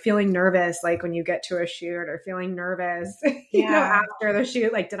remember like feeling nervous, like when you get to a shoot, or feeling nervous, after the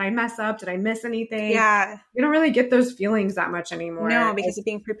shoot, like, did I mess up? Did I miss anything? Yeah. You don't really get those feelings that much anymore. No, because of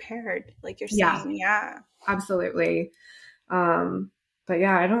being prepared, like you're saying. Yeah. Absolutely. But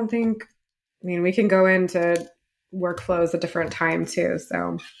yeah, I don't think, we can go into workflows a different time too.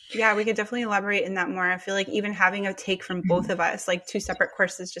 So yeah, we could definitely elaborate in that more. I feel like even having a take from both of us, like two separate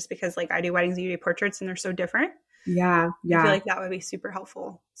courses, just because like I do weddings, you do portraits, and they're so different. Yeah. I feel like that would be super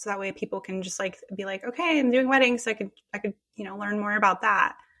helpful. So that way people can just like be like, okay, I'm doing weddings, so I could, learn more about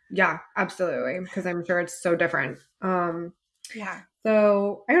that. Yeah, absolutely. Because I'm sure it's so different. Yeah.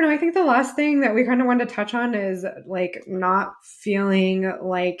 So I don't know. I think the last thing that we kind of wanted to touch on is like not feeling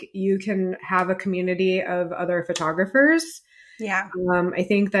like you can have a community of other photographers. Yeah. I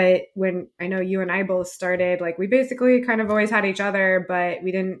think that when I know you and I both started, like we basically kind of always had each other, but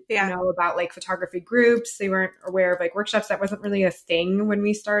we didn't know about like photography groups. They weren't aware of like workshops. That wasn't really a thing when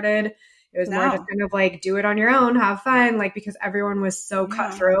we started. It was more just kind of like do it on your own, have fun, like because everyone was so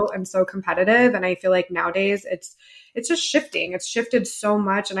cutthroat and so competitive. And I feel like nowadays it's just shifting. It's shifted so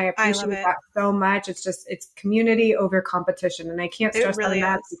much, and I appreciate that so much. It's community over competition, and I can't stress that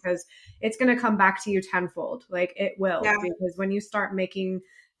enough, because it's going to come back to you tenfold. Like it will, because when you start making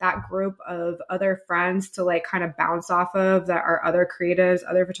that group of other friends to like kind of bounce off of that are other creatives,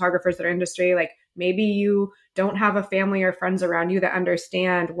 other photographers that are industry, like maybe you don't have a family or friends around you that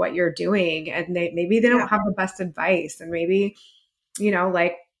understand what you're doing, and maybe they don't have the best advice, and maybe,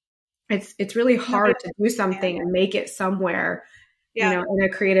 like it's really hard to do something and make it somewhere, in a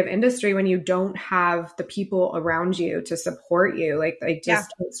creative industry when you don't have the people around you to support you. Like I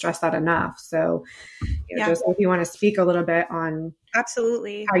just can't stress that enough. So just if you want to speak a little bit on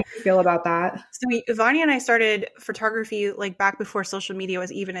absolutely how you feel about that. So Vanya and I started photography like back before social media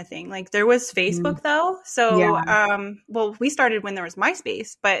was even a thing. Like there was Facebook though. So, well, we started when there was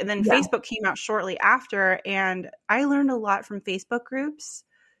MySpace, but then Facebook came out shortly after, and I learned a lot from Facebook groups.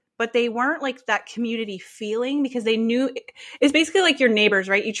 But they weren't like that community feeling, because they knew it's basically like your neighbors,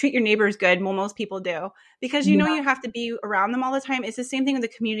 right? You treat your neighbors good. Well, most people do, because you have to be around them all the time. It's the same thing with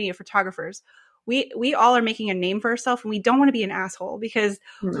the community of photographers. We all are making a name for ourselves, and we don't want to be an asshole, because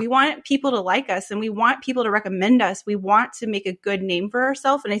we want people to like us, and we want people to recommend us. We want to make a good name for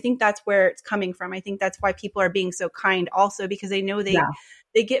ourselves. And I think that's where it's coming from. I think that's why people are being so kind also, because they know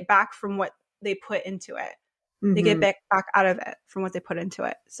they get back from what they put into it. They get back out of it from what they put into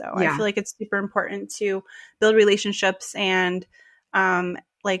it. So I feel like it's super important to build relationships, and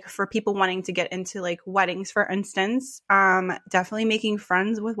like for people wanting to get into like weddings, for instance, definitely making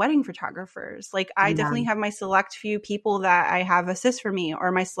friends with wedding photographers. Like I definitely have my select few people that I have assist for me,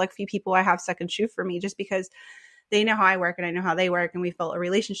 or my select few people I have second shoot for me, just because they know how I work and I know how they work, and we've built a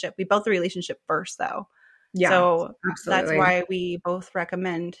relationship. We built the relationship first though. Yeah, so absolutely. That's why we both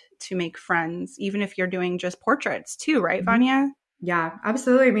recommend to make friends, even if you're doing just portraits too, right, Vanya? Yeah,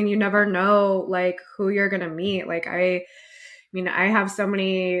 absolutely. I mean, you never know like who you're going to meet. Like I have so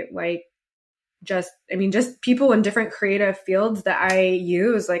many like just people in different creative fields that I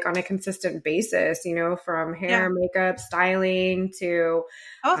use like on a consistent basis, from hair, makeup, styling to.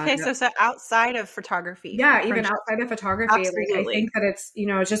 Okay. So outside of photography. Yeah. Even outside of photography. Like, I think that it's,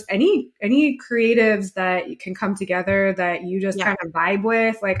 it's just any creatives that you can come together that you just kind of vibe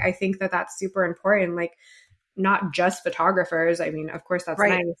with. Like, I think that that's super important. Like, not just photographers. I mean, of course that's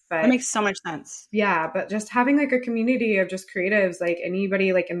nice, but that makes so much sense. Yeah. But just having like a community of just creatives, like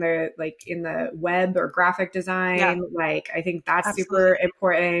anybody like in the web or graphic design, like I think that's super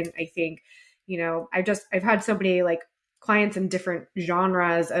important. I think, I've had so many like clients in different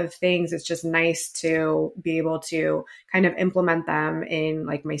genres of things. It's just nice to be able to kind of implement them in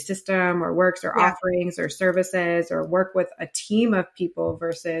like my system or works or offerings or services, or work with a team of people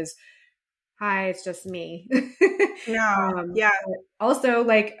versus, hi, it's just me. Yeah. Also,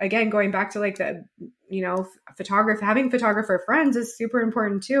 like, again, going back to like the, photographer, having photographer friends is super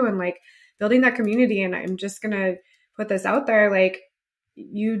important too. And like building that community. And I'm just going to put this out there. Like,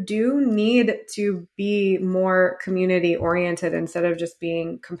 you do need to be more community oriented instead of just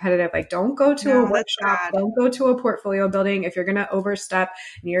being competitive. Like, don't go to a workshop, don't go to a portfolio building if you're going to overstep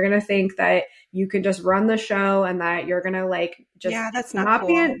and you're going to think that you can just run the show and that you're going to like just that's not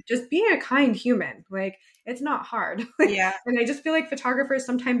cool. just be a kind human. Like, it's not hard. Yeah. And I just feel like photographers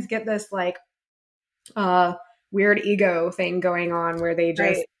sometimes get this like weird ego thing going on where they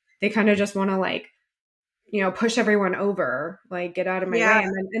just they kind of just want to like, push everyone over, like get out of my way.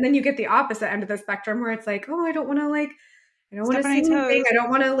 And then you get the opposite end of the spectrum where it's like, oh, I don't want to say anything. I don't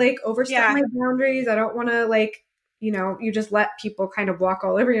want to like overstep my boundaries. I don't want to like, you just let people kind of walk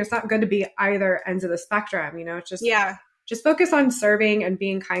all over you. It's not good to be either ends of the spectrum. It's just, just focus on serving and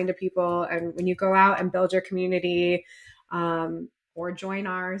being kind to people. And when you go out and build your community, or join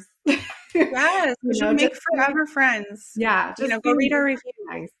ours. Yes. We should make forever friends. Yeah. Just go read our review.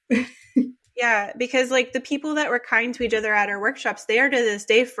 Nice. Yeah, because like the people that were kind to each other at our workshops, they are to this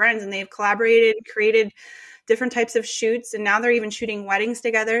day friends, and they've collaborated, created different types of shoots, and now they're even shooting weddings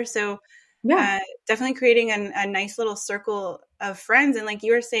together. So definitely creating a nice little circle of friends. And like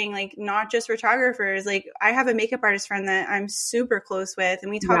you were saying, like not just photographers, like I have a makeup artist friend that I'm super close with,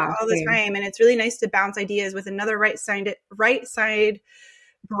 and we talk all the time, and it's really nice to bounce ideas with another right side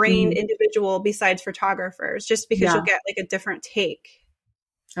brained individual besides photographers, just because you'll get like a different take.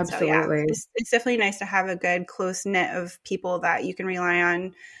 Absolutely. So, it's definitely nice to have a good close knit of people that you can rely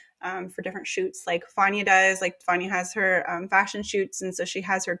on for different shoots. Like Vanya does. Like Vanya has her fashion shoots, and so she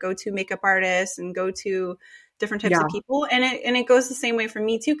has her go-to makeup artist and go-to different types of people. And it goes the same way for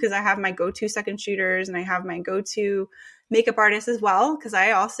me too, because I have my go-to second shooters and I have my go-to makeup artists as well. Because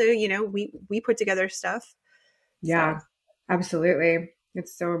I also, we put together stuff. Yeah, absolutely.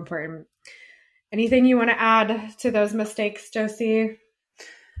 It's so important. Anything you want to add to those mistakes, Josie?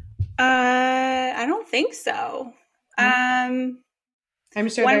 I don't think so. I'm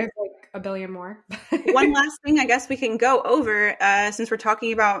sure there's like a billion more. One last thing I guess we can go over, since we're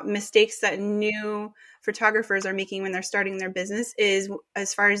talking about mistakes that new photographers are making when they're starting their business, is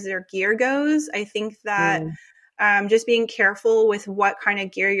as far as their gear goes. I think that just being careful with what kind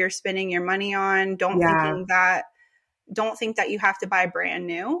of gear you're spending your money on. Don't think that you have to buy brand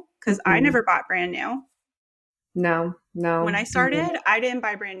new, because I never bought brand new. No. When I started, I didn't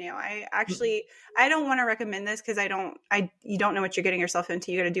buy brand new. I don't want to recommend this because you don't know what you're getting yourself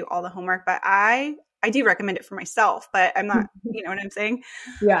into. You got to do all the homework, but I do recommend it for myself, but I'm not, you know what I'm saying?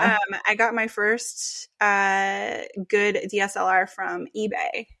 Yeah. I got my first good DSLR from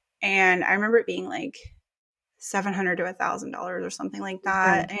eBay, and I remember it being like $700 to $1,000 or something like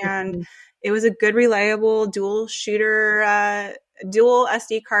that. And it was a good, reliable dual shooter, dual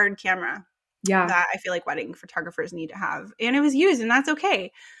SD card camera. That I feel like wedding photographers need to have. And it was used, and that's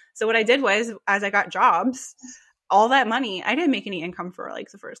okay. So what I did was, as I got jobs, all that money, I didn't make any income for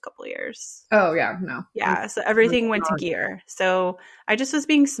like the first couple of years. Oh yeah, no. Yeah, so everything went to gear. So I just was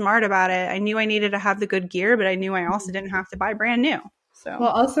being smart about it. I knew I needed to have the good gear, but I knew I also didn't have to buy brand new. So well,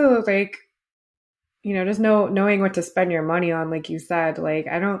 also like, just knowing what to spend your money on, like you said. Like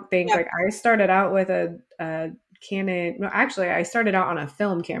I don't think like I started out with a Canon. No, actually, I started out on a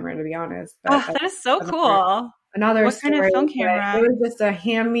film camera, to be honest. But that is so cool. Another what story, kind of film camera? It was just a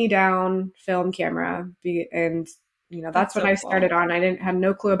hand-me-down film camera, and that's what I started on. I had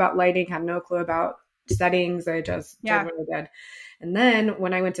no clue about lighting, had no clue about settings. I just did what I did. And then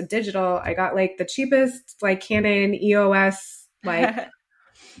when I went to digital, I got like the cheapest like Canon EOS like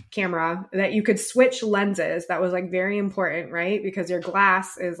camera that you could switch lenses. That was like very important, right? Because your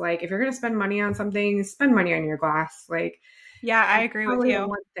glass is like, if you're going to spend money on something, spend money on your glass. Like, I agree with you.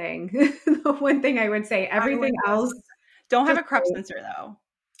 The one thing I would say, everything else. Don't have a crop sensor though.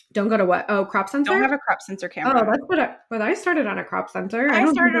 Don't go to what? Oh, crop sensor? Don't have a crop sensor camera. Oh, that's what I started on a crop sensor. I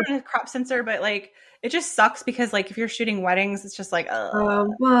started on a crop sensor, but like it just sucks because like if you're shooting weddings, it's just like,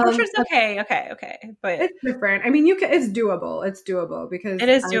 well, I'm sure it's okay, but it's different. I mean, it's doable. It's doable because it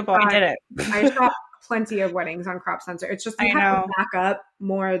is doable. I did it. I shot plenty of weddings on crop sensor. It's just you have to back up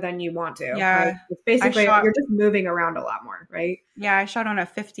more than you want to. Yeah, right? It's basically you're just moving around a lot more, right? Yeah, I shot on a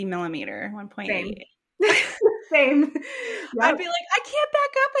 50 millimeter 1.8. Same. I'd be like, I can't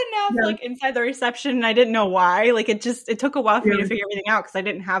back up enough, like inside the reception. And I didn't know why. Like it took a while for me to figure everything out because I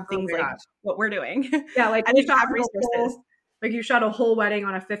didn't have things like what we're doing. Yeah, like I didn't have resources. Like you shot a whole wedding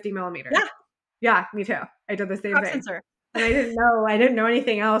on a 50 millimeter. Yeah. Yeah, me too. I did the same thing. Sensor. And I didn't know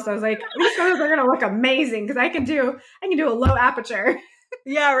anything else. I was like, these photos are gonna look amazing because I can do a low aperture.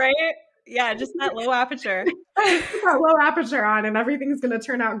 Yeah, right. Yeah, just that low aperture. Put that low aperture on, and everything's gonna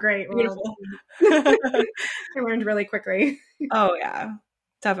turn out great. Beautiful. I learned really quickly. Oh yeah,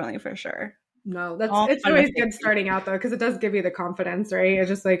 definitely for sure. No, it's always good starting out though because it does give you the confidence, right? It's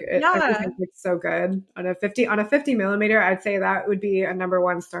just like I think it's so good on a 50 millimeter. I'd say that would be a number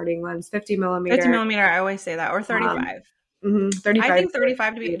one starting lens. 50 millimeter. 50 millimeter. I always say that, or 35. 35. I think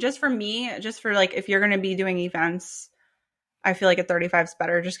 35 to be just for me, just for like if you're going to be doing events. I feel like a 35 is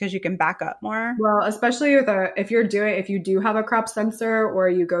better just because you can back up more. Well, especially with if you do have a crop sensor or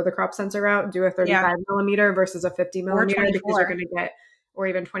you go the crop sensor route, do a 35 millimeter versus a 50 millimeter because you're going to get, or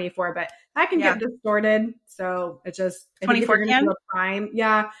even 24, but that can get distorted. So it just, 24 can? Do a prime.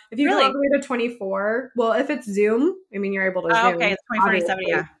 Yeah. If you go all the way to 24, well, if it's zoom, I mean, you're able to zoom. Okay. It's 24 to 70.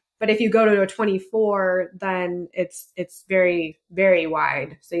 Yeah. But if you go to a 24, then it's very, very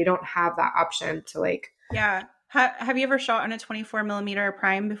wide. So you don't have that option to like. Yeah. Have you ever shot on a 24 millimeter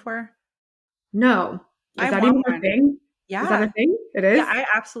prime before? No. Is that even a thing? Yeah. Is that a thing? It is? Yeah, I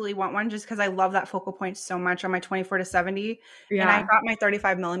absolutely want one just because I love that focal point so much on my 24 to 70. Yeah. And I got my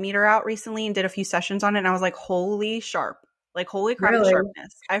 35 millimeter out recently and did a few sessions on it. And I was like, holy sharp. Like, holy crap, the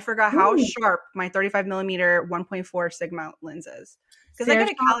sharpness. I forgot how sharp my 35 millimeter 1.4 Sigma lens is. Because I got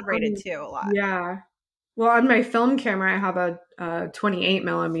to calibrate it too a lot. Yeah. Well, on my film camera, I have a 28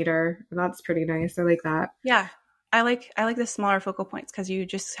 millimeter, and that's pretty nice. I like that. Yeah. I like the smaller focal points because you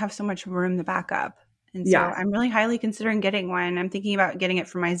just have so much room to back up. And so I'm really highly considering getting one. I'm thinking about getting it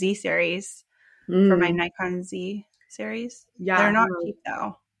for my Z series, for my Nikon Z series. Yeah. They're not cheap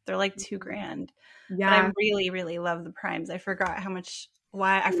though. They're like $2,000. Yeah. But I really, really love the primes. I forgot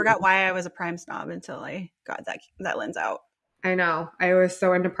why I was a prime snob until I got that lens out. I know. I was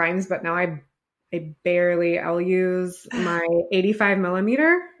so into primes, but now I'll use my 85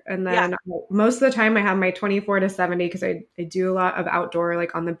 millimeter. And then most of the time I have my 24 to 70 because I do a lot of outdoor,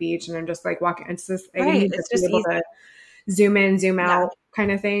 like on the beach, and I'm just like walking. It's just, I need to be able to zoom in, zoom out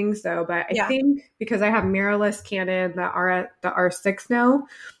kind of thing. So, but I think because I have mirrorless Canon that are at the R6 now,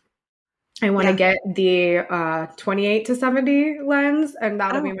 I want to get the 28 to 70 lens, and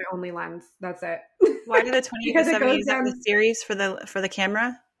that'll be my only lens. That's it. Why do the 28 to 70? Is that the series for the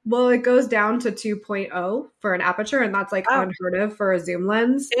camera? Well, it goes down to 2.0 for an aperture, and that's like unheard of for a zoom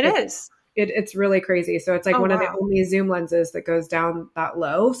lens. It's really crazy. So it's like one of the only zoom lenses that goes down that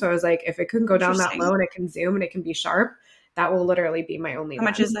low. So I was like, if it can go down that low and it can zoom and it can be sharp, that will literally be my only lens.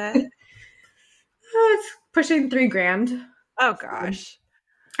 How much is that? It's pushing $3,000. Oh gosh.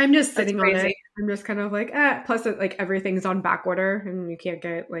 I'm just sitting on it. I'm just kind of like, plus like everything's on back order and you can't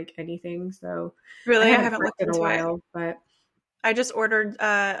get like anything. So really, I haven't looked in a while, but I just ordered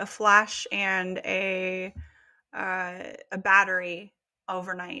a flash and a battery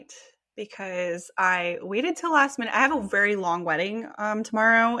overnight because I waited till last minute. I have a very long wedding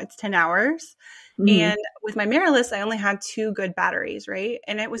tomorrow. It's 10 hours. And with my mirrorless, I only had 2 good batteries, right?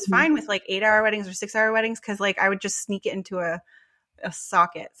 And it was fine with like 8-hour weddings or 6-hour weddings because like I would just sneak it into a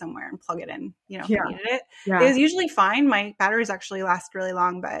socket somewhere and plug it in, if I needed it. It was usually fine. My batteries actually last really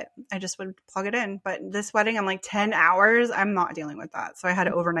long, but I just would plug it in. But this wedding, I'm like 10 hours. I'm not dealing with that. So I had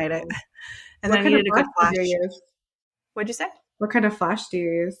to overnight it. And then I needed a good flash. What'd you say? What kind of flash do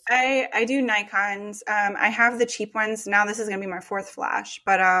you use? I do Nikons. I have the cheap ones. Now this is going to be my 4th flash,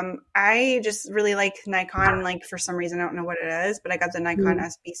 but I just really like Nikon. Like for some reason, I don't know what it is, but I got the Nikon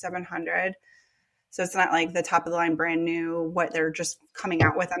SB700. So it's not like the top of the line brand new, what they're just coming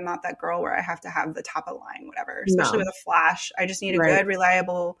out with. I'm not that girl where I have to have the top of the line, whatever, especially with a flash. I just need a good,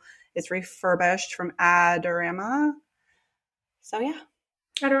 reliable, it's refurbished from Adorama. So yeah.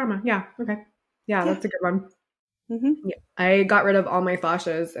 Adorama. Yeah. Okay. Yeah, that's a good one. Yeah. I got rid of all my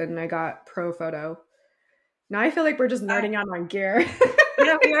flashes and I got Pro Photo. Now I feel like we're just nerding out on gear.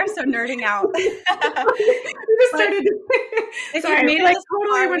 Yeah, we are so nerding out. We just started. Sorry, made like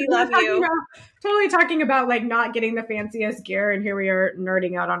totally. We love you. Totally talking about like not getting the fanciest gear, and here we are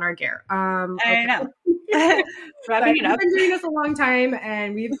nerding out on our gear. I know. Wrapping it up. We've been doing this a long time,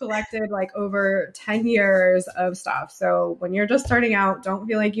 and we've collected like over 10 years of stuff. So when you're just starting out, don't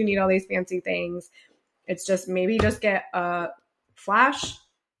feel like you need all these fancy things. It's just maybe just get a flash.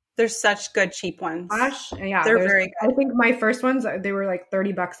 There's such good cheap ones. Flash, yeah, they're very good. I think my first ones, they were like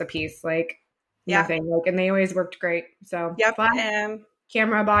 $30 a piece, like nothing, like, and they always worked great. So yep,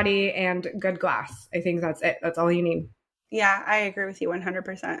 camera body, and good glass. I think that's it. That's all you need. Yeah, I agree with you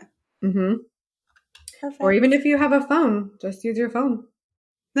 100%. Mm-hmm. Perfect. Or even if you have a phone, just use your phone.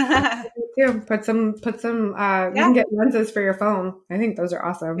 Too. Put some you can get lenses for your phone. I think those are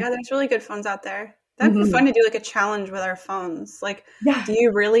awesome. Yeah, there's really good phones out there. That'd be fun to do like a challenge with our phones. Like, do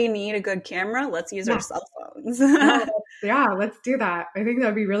you really need a good camera? Let's use our cell phones. Yeah, let's do that. I think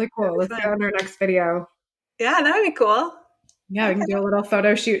that'd be really cool. Let's do it on our next video. Yeah, that would be cool. Yeah, we can do a little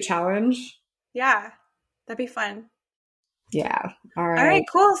photo shoot challenge. Yeah, that'd be fun. Yeah. All right. All right,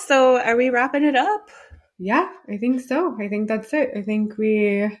 cool. So are we wrapping it up? Yeah, I think so. I think that's it. I think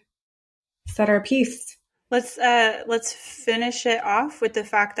we said our piece. Let's finish it off with the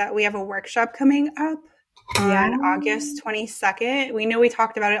fact that we have a workshop coming up on August 22nd. We know we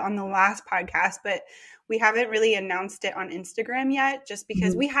talked about it on the last podcast, but we haven't really announced it on Instagram yet, just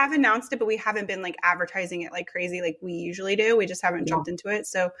because we have announced it, but we haven't been like advertising it like crazy like we usually do. We just haven't jumped into it.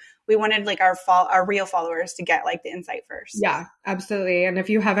 So we wanted like our real followers to get like the insight first. Yeah, absolutely. And if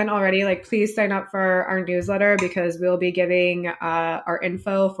you haven't already, like please sign up for our newsletter, because we'll be giving our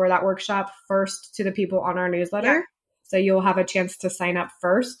info for that workshop first to the people on our newsletter. Yeah. So you'll have a chance to sign up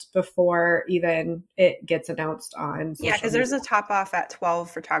first before even it gets announced on social because there's a top off at 12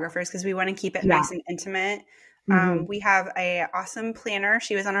 photographers, because we want to keep it nice and intimate. We have a awesome planner.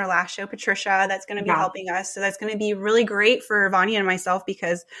 She was on our last show, Patricia, that's going to be helping us. So that's going to be really great for Vanya and myself,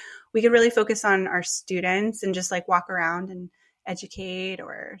 because we can really focus on our students and just like walk around and educate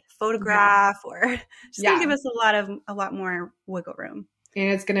or photograph or just going to give us a lot more wiggle room.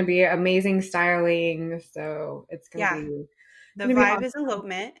 And it's going to be amazing styling. So it's going to be... The vibe awesome. Is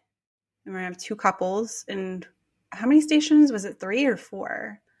elopement. And we're going to have 2 couples. And how many stations? Was it 3 or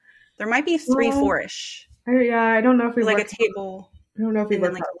 4? There might be 3, 4-ish. Yeah, I don't know if we like a table. I don't know if we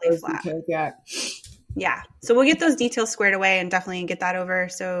worked like a lay flat yet. Yeah. So we'll get those details squared away and definitely get that over.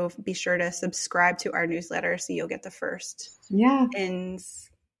 So be sure to subscribe to our newsletter so you'll get the first ins.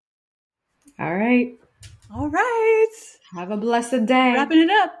 All right. All right. Have a blessed day. Wrapping it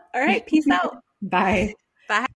up. All right. Peace out. Bye. Bye.